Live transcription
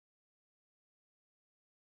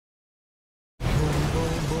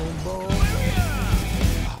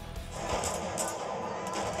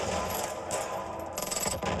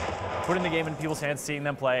putting the game in people's hands, seeing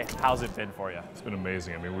them play. How's it been for you? It's been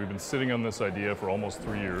amazing. I mean, we've been sitting on this idea for almost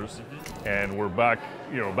 3 years, and we're back,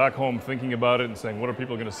 back home thinking about it and saying, what are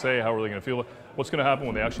people going to say? How are they going to feel? What's going to happen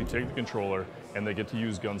when they actually take the controller and they get to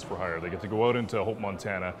use guns for hire? They get to go out into Hope,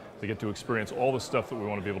 Montana. They get to experience all the stuff that we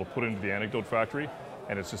want to be able to put into the Anecdote Factory.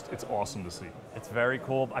 And it's awesome to see. It's very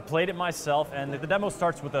cool. I played it myself, and the demo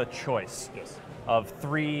starts with a choice of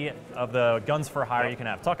 3 of the guns for hire you can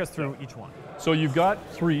have. Talk us through each one. So you've got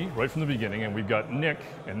 3 right from the beginning, and we've got Nick,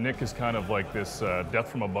 and Nick is kind of like this death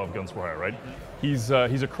from above guns for hire, right? He's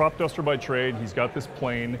a crop duster by trade. He's got this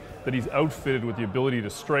plane that he's outfitted with the ability to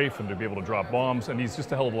strafe and to be able to drop bombs, and he's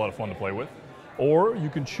just a hell of a lot of fun to play with. Or you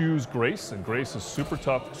can choose Grace, and Grace is super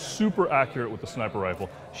tough, super accurate with the sniper rifle.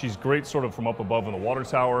 She's great sort of from up above in the water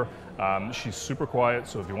tower. She's super quiet,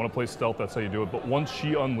 so if you want to play stealth, that's how you do it. But once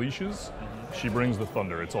she unleashes, she brings the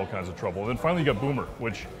thunder. It's all kinds of trouble. And then finally you got Boomer,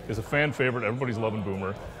 which is a fan favorite. Everybody's loving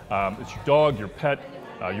Boomer. It's your dog, your pet,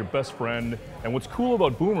 your best friend. And what's cool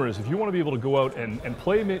about Boomer is if you want to be able to go out and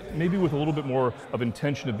play maybe with a little bit more of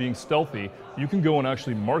intention of being stealthy, you can go and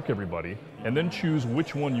actually mark everybody and then choose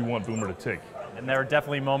which one you want Boomer to take. And there are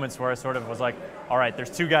definitely moments where I sort of was like, all right, there's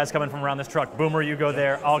 2 guys coming from around this truck. Boomer, you go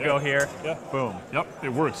there, I'll go here. Boom. Yep, it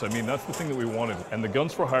works. I mean, that's the thing that we wanted. And the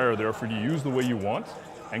guns for hire are there for you to use the way you want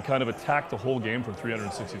and kind of attack the whole game from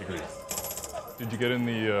 360 degrees. Did you get in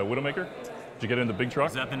the Widowmaker? Did you get in the big truck?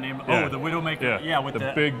 Is that the name? Yeah. Oh, the Widowmaker. Yeah, with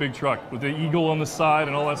the big truck with the eagle on the side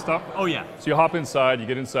and all that stuff. Oh yeah. So you hop inside, you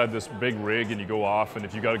get inside this big rig, and you go off. And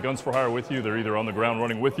if you got a guns for hire with you, they're either on the ground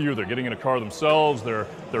running with you, they're getting in a car themselves, they're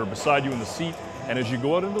beside you in the seat. And as you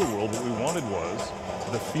go out into the world, what we wanted was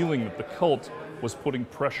the feeling that the cult was putting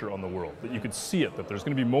pressure on the world, that you could see it, that there's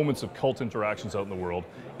going to be moments of cult interactions out in the world,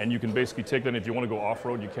 and you can basically take that, and if you want to go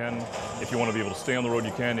off-road, you can. If you want to be able to stay on the road,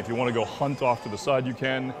 you can. If you want to go hunt off to the side, you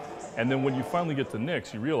can. And then when you finally get to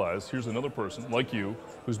Nick's, you realize here's another person, like you,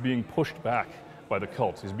 who's being pushed back by the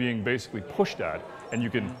cult. He's being basically pushed at, and you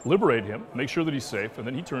can liberate him, make sure that he's safe, and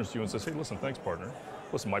then he turns to you and says, hey, listen, thanks, partner.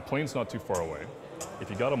 Listen, my plane's not too far away. If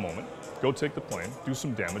you got a moment, go take the plane, do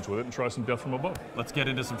some damage with it, and try some death from above. Let's get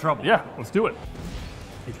into some trouble. Yeah, let's do it.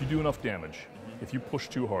 If you do enough damage, if you push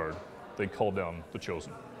too hard, they call down the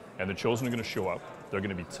Chosen. And the Chosen are going to show up. They're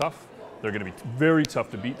going to be tough. They're going to be very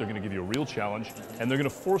tough to beat. They're going to give you a real challenge. And they're going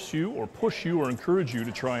to force you or push you or encourage you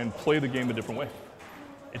to try and play the game a different way.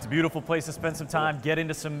 It's a beautiful place to spend some time, get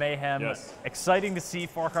into some mayhem. Yes. Exciting to see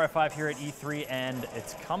Far Cry 5 here at E3, and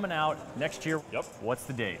it's coming out next year. Yep. What's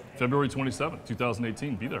the date? February 27th,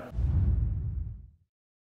 2018. Be there.